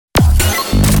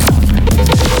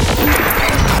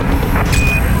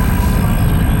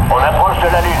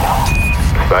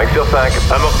5,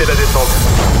 amorcez la descente.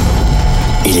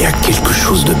 Il y a quelque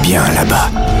chose de bien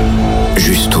là-bas,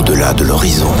 juste au-delà de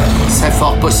l'horizon. C'est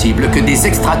fort possible que des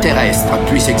extraterrestres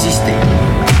puissent exister.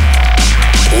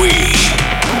 We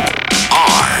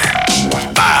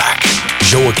are back.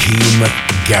 Joachim,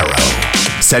 Garraud.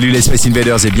 Salut les Space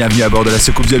Invaders et bienvenue à bord de la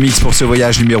soucoupe Zemixx pour ce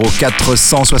voyage numéro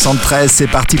 473. C'est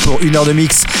parti pour une heure de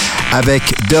mix avec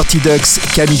Dirty Ducks,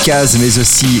 Kamikaze, mais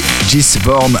aussi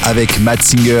Voorn avec Matt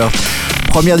Singer.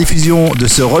 Première diffusion de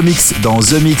ce remix dans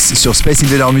Zemixx sur Space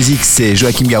Invader Music, c'est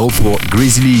Joachim Garraud pour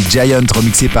Grizzly Giant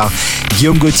remixé par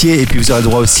Guillaume Gautier. Et puis vous aurez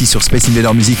droit aussi sur Space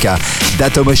Invader Music à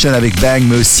Datamotion avec Bang,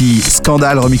 mais aussi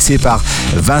Scandale remixé par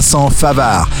Vincent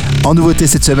Favard. En nouveauté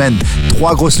cette semaine,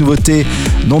 3 grosses nouveautés: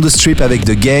 Nom de Strip avec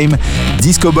The Game,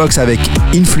 Discobox avec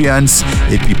Influence,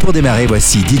 et puis pour démarrer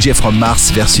voici DJ from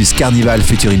Mars versus Carnival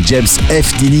featuring James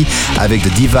F. Dini avec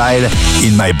The Divide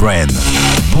in My Brain.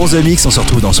 Bon Zemixx, on se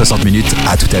retrouve dans 60 minutes.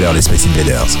 À tout à l'heure les Space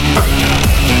Invaders.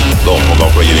 Bon, on va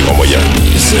employer les grands moyens.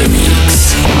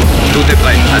 Zemixx. Tout est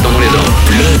prêt, attendons les ordres.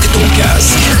 Plug ton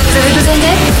casque. Vous avez besoin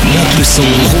d'aide? Monte le son,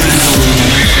 roule le son.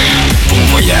 Bon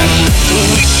voyage.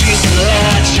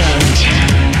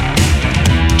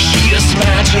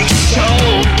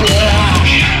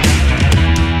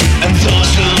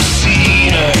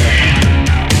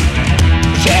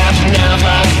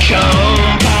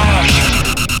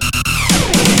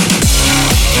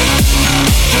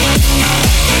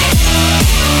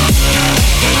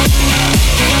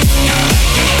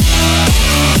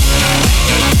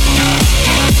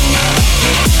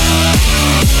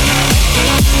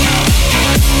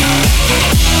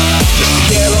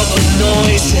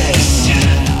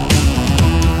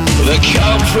 That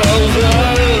come from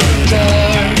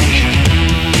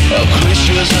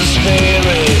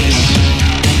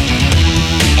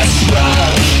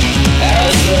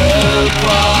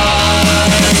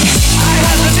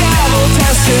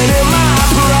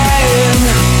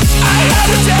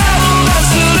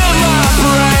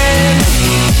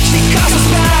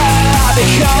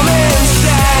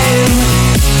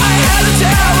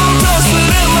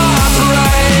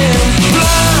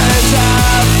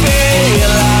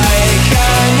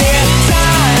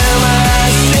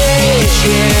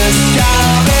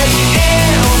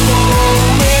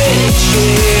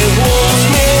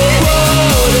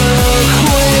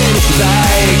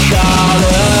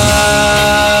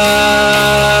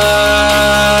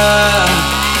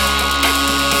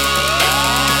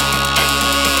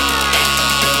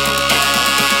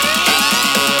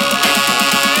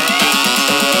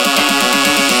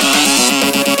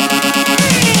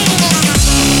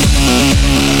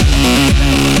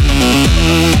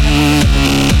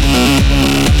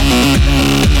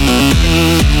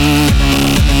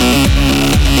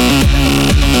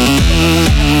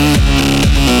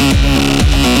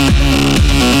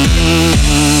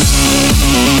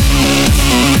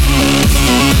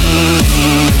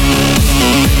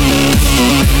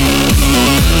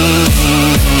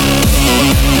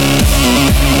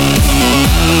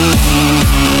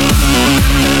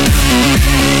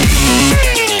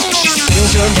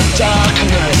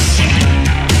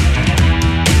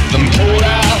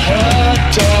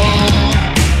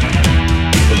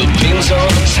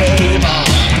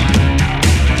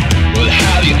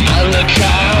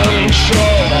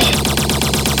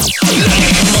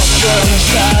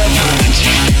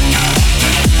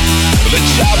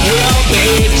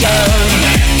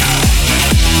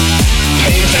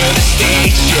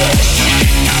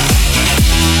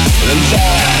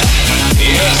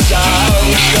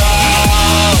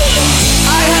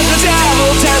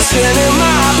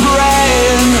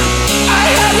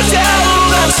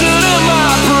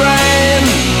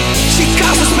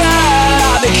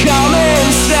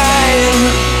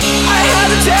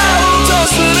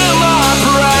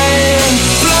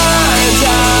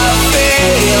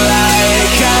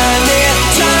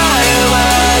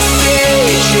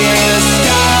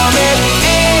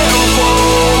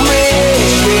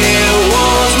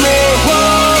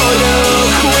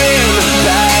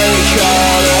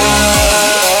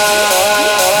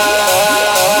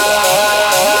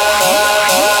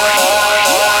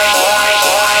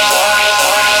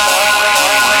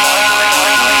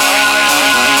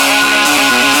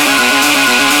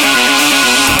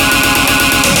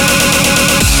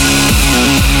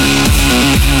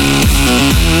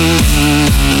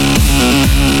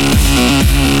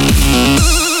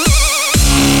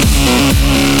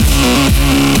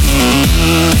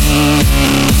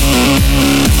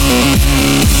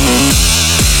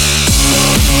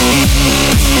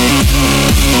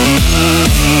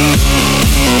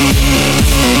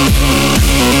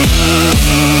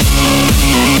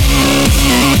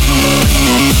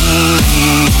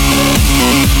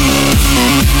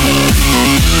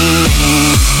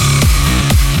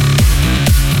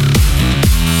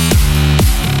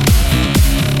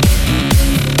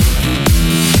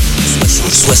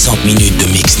 60 minutes de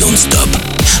mix non-stop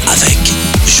avec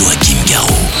Joachim Garraud.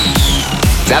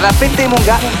 Ça va péter mon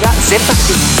gars, c'est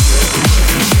parti.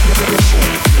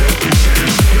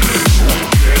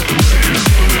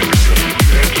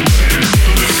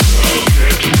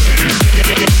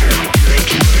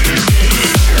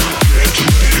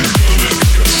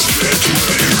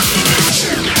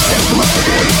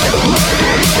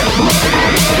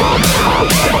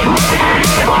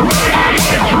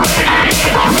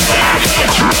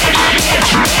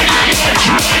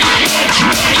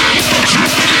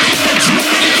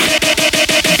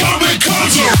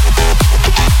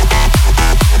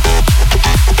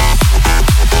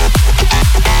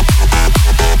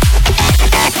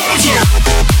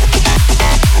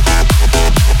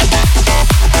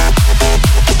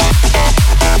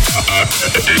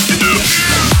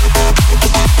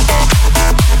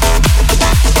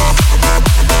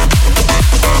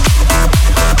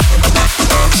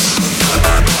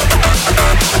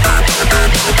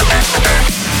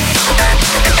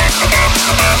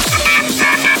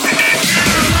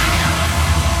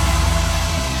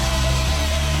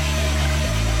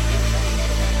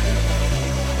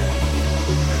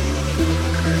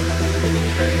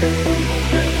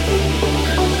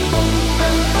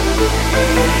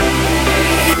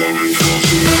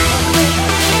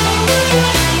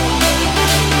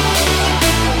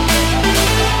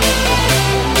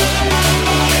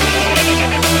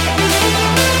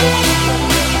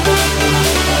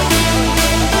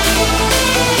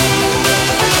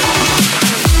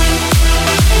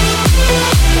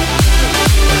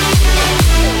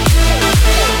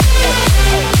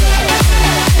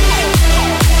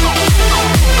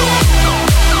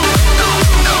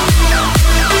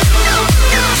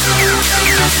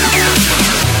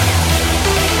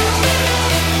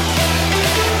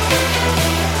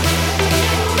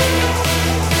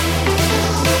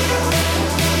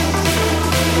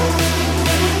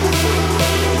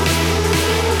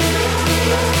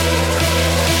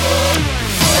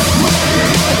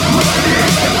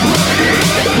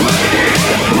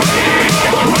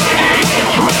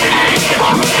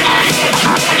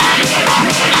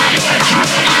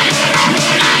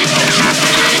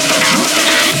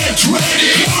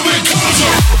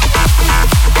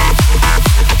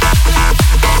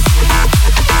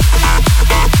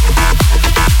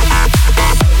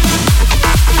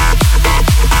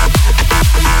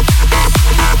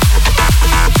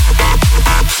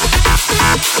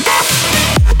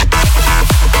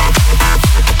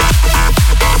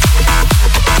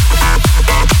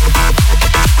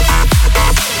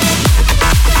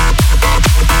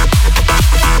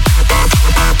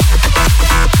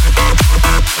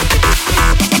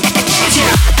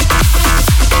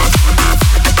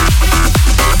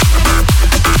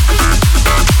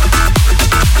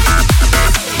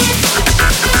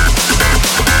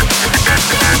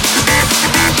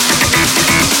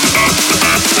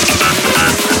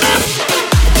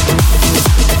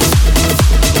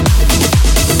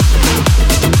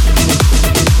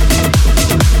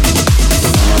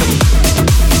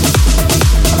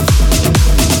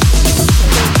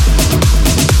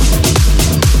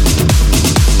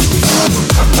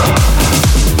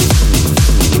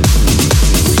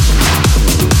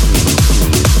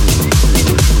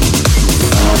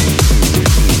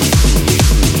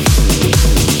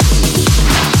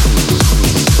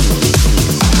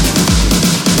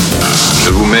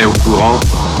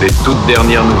 des toutes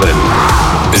dernières nouvelles.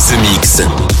 Zemixx,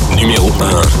 numéro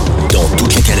 1 dans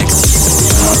toute la galaxie.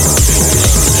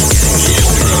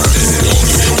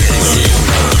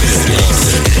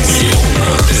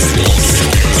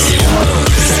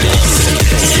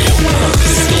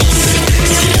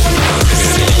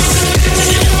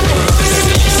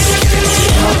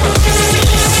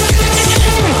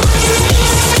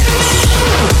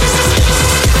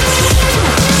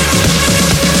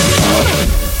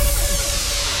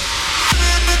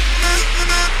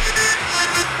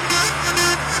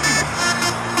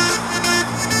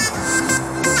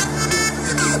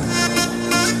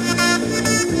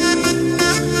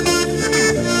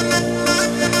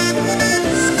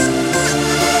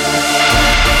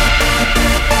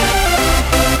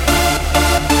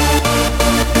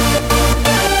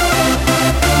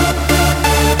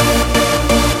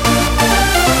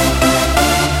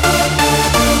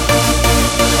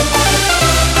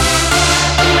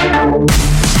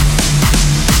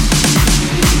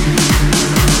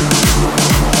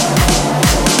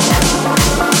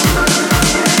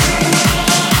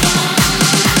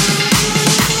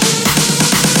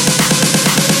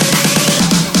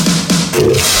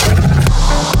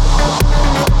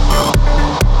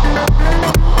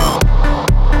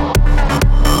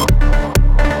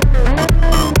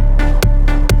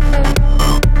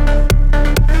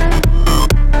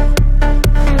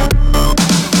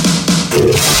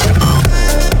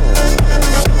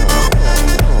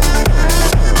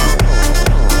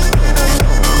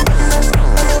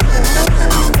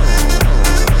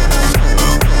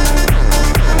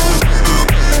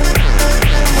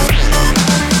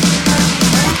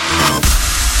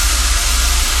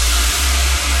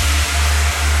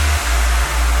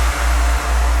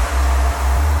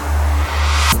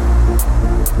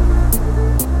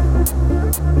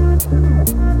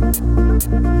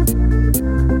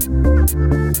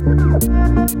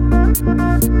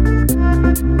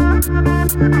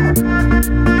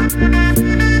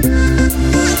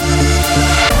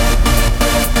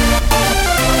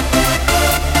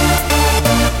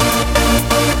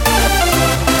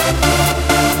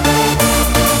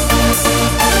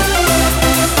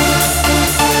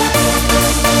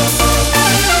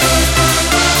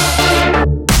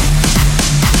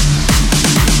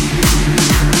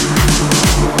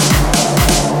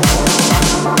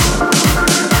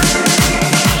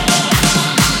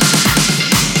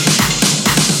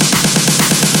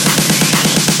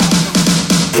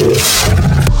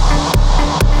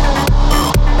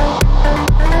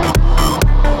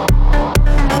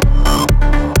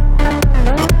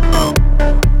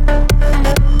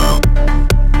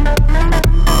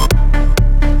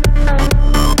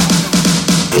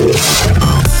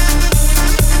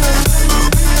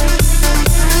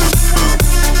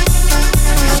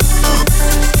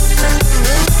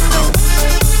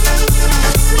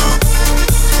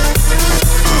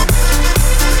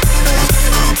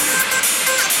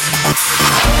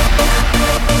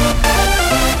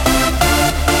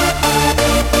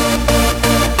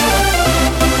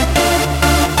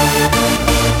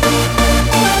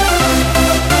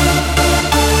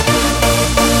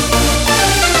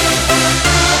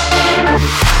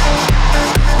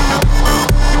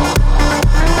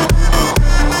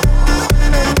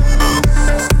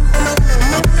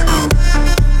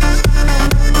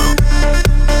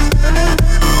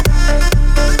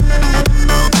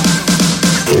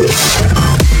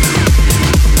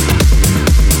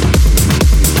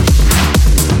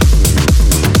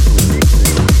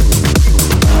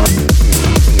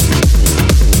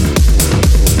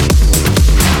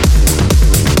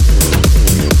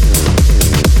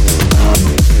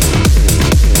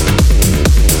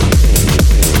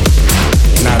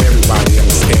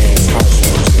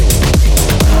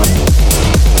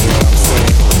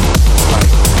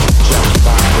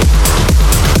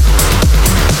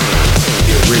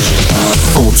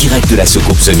 De la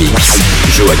soucoupe Zemixx,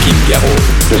 Joachim Garraud.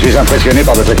 Je suis impressionné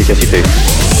par votre efficacité.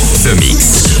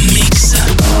 Zemixx.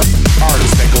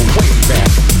 Artists that go way back,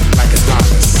 like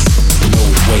Adonis, no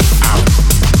way out.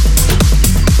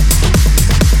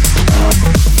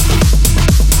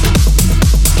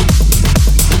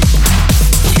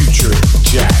 Future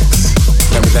Jacks,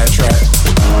 remember that track?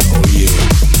 Oh yeah,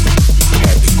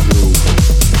 had the groove.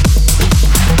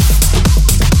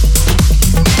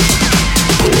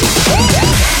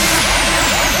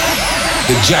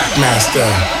 The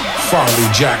Jackmaster, Farley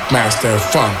Jackmaster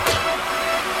Funk.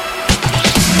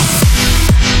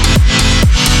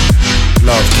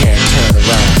 Love can't turn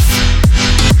around.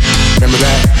 Remember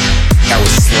that? That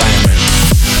was slamming.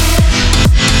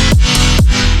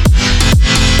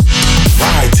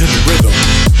 Ride to the rhythm.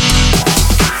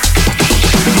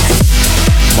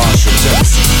 Marshall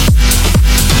Jefferson.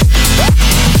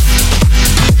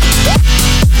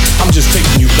 I'm just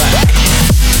taking you back.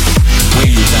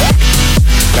 Way back.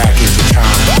 Back into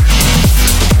time.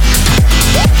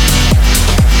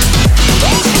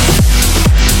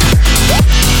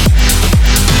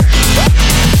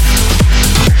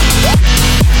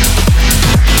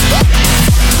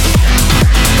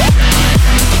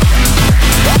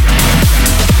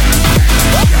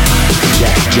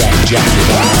 Jack.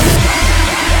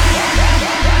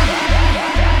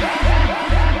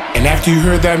 And after you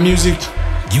heard that music,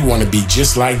 you want to be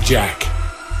just like Jack,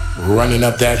 running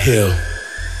up that hill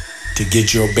to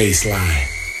get your bass line.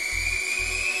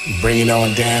 Bring it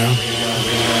on down.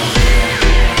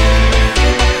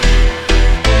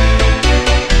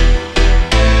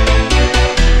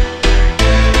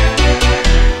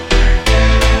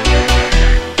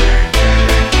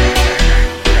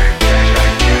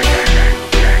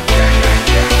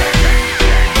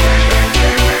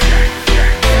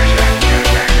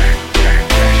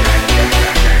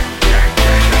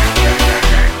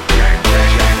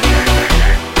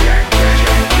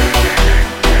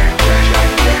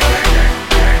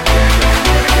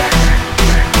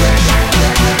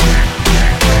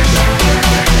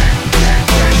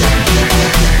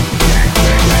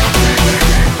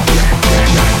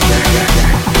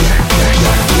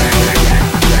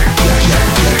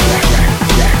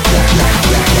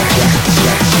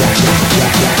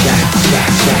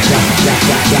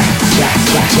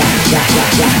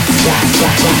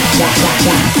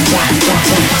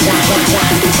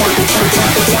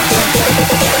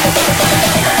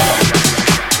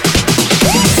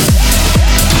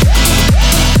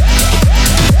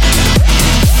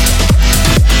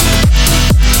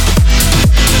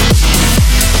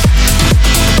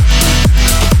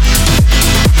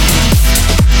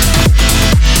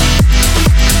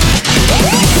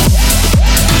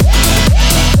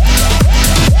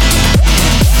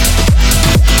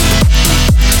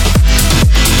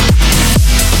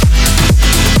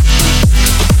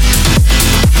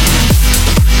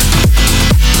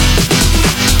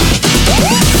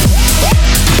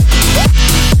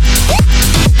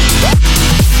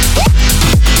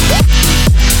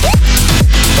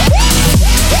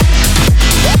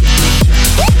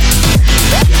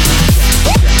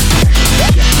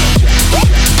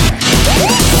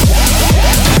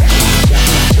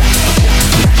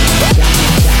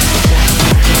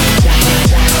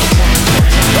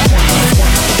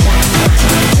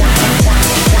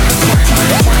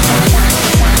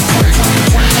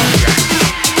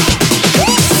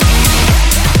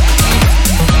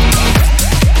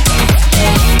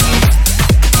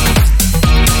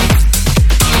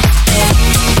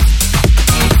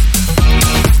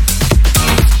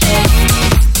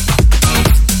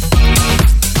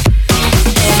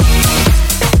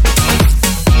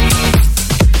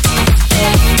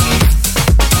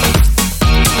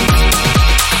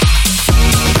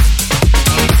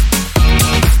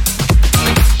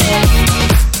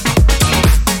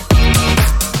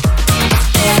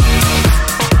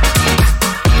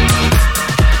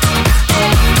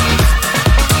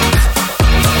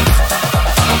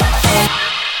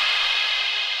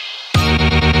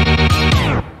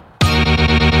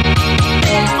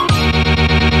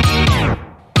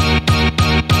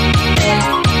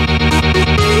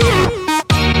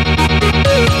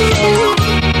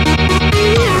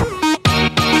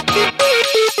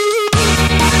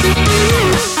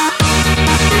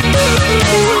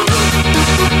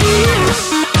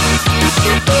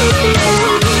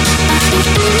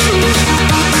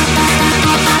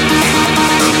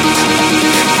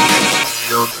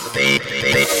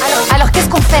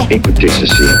 parfait. Écoutez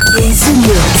ceci.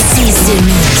 C'est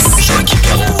Zemixx.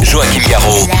 Joachim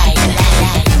Garraud.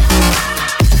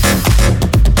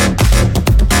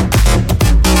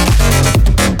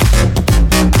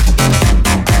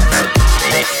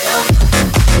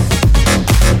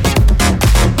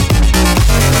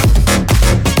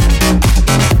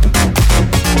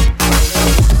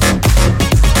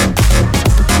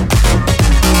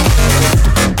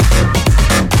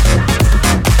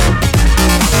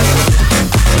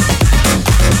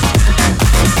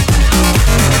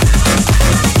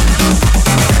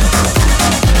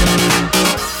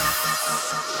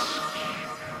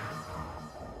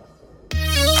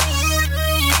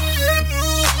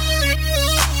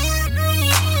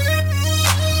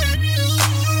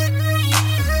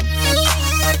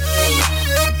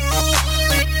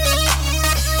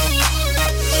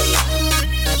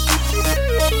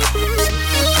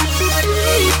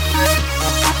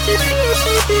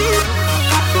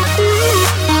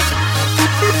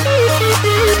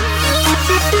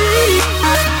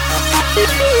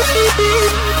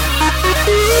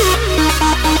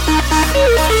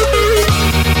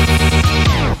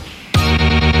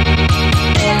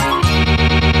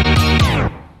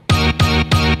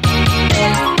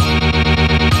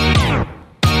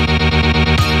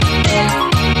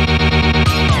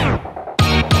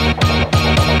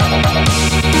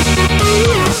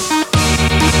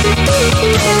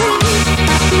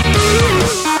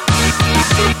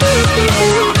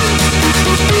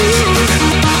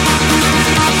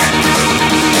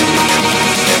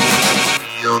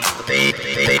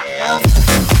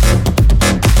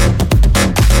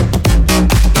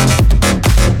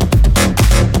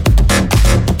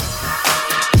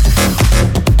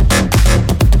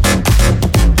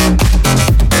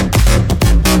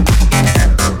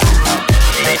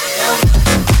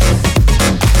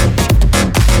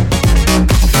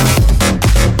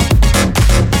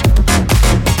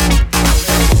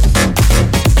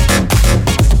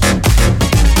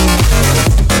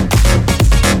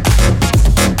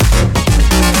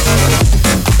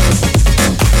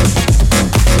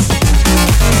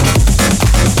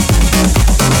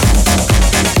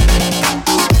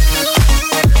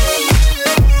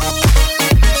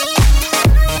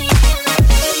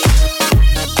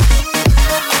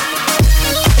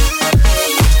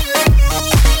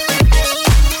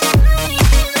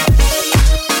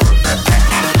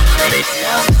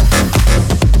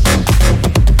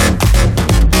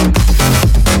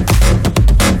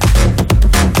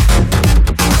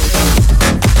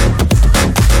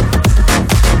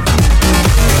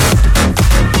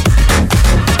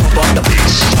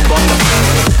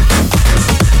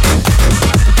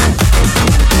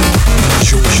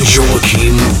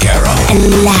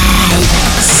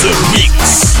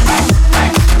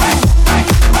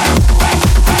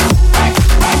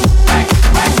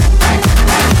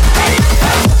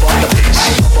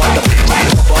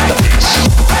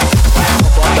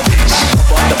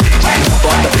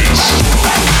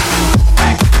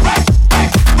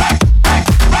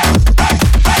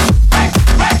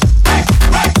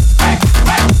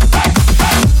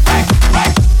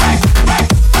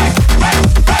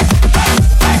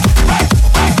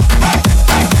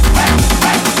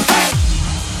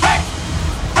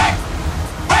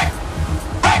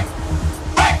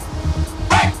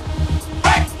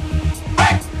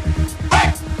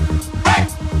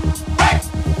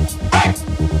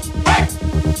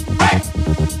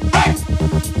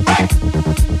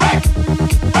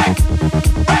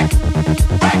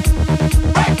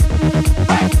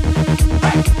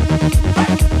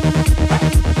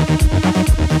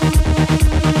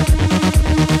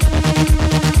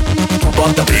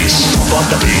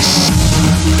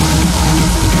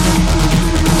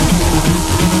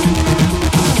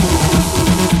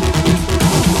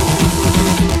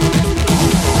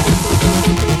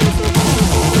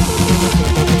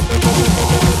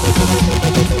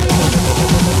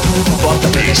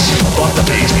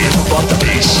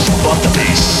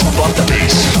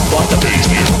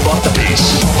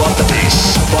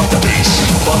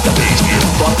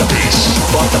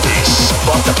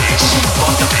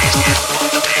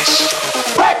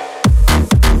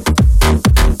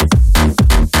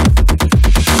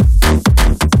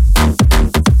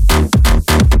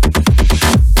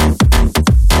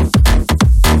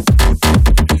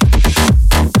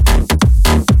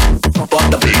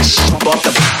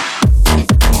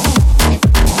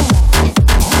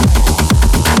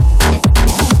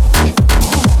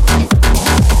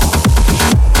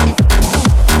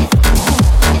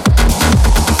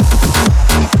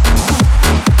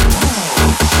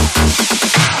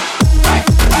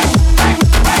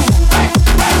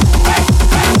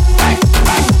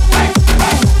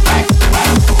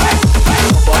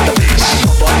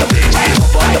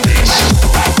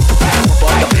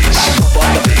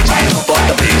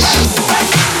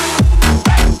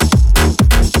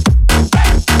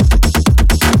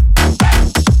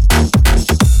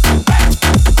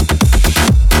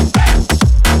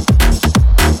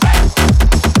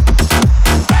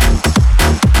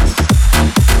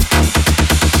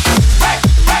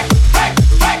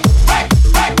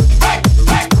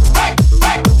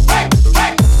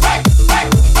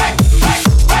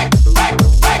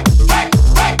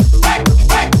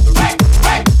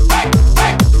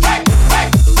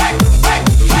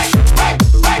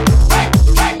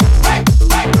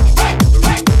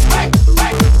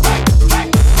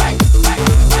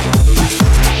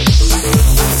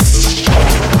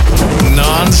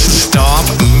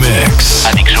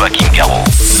 Joachim Garraud.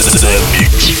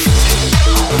 Zemixx.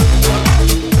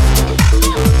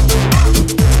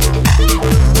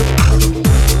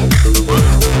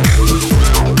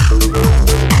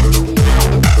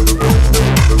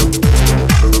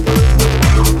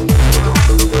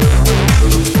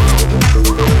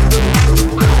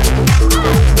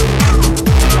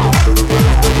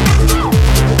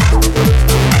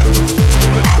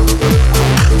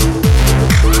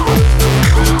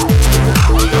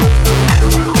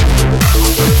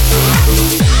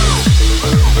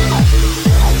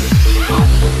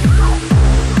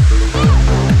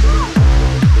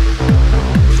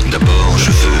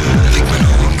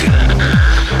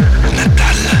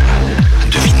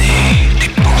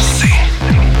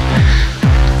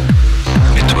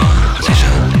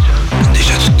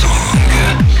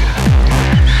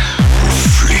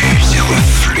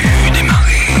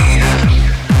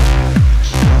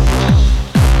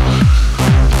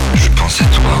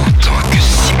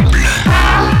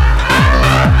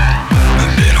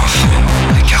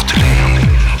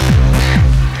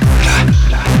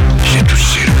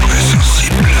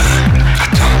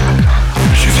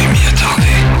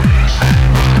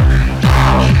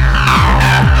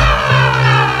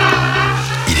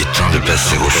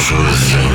 passer aux choses.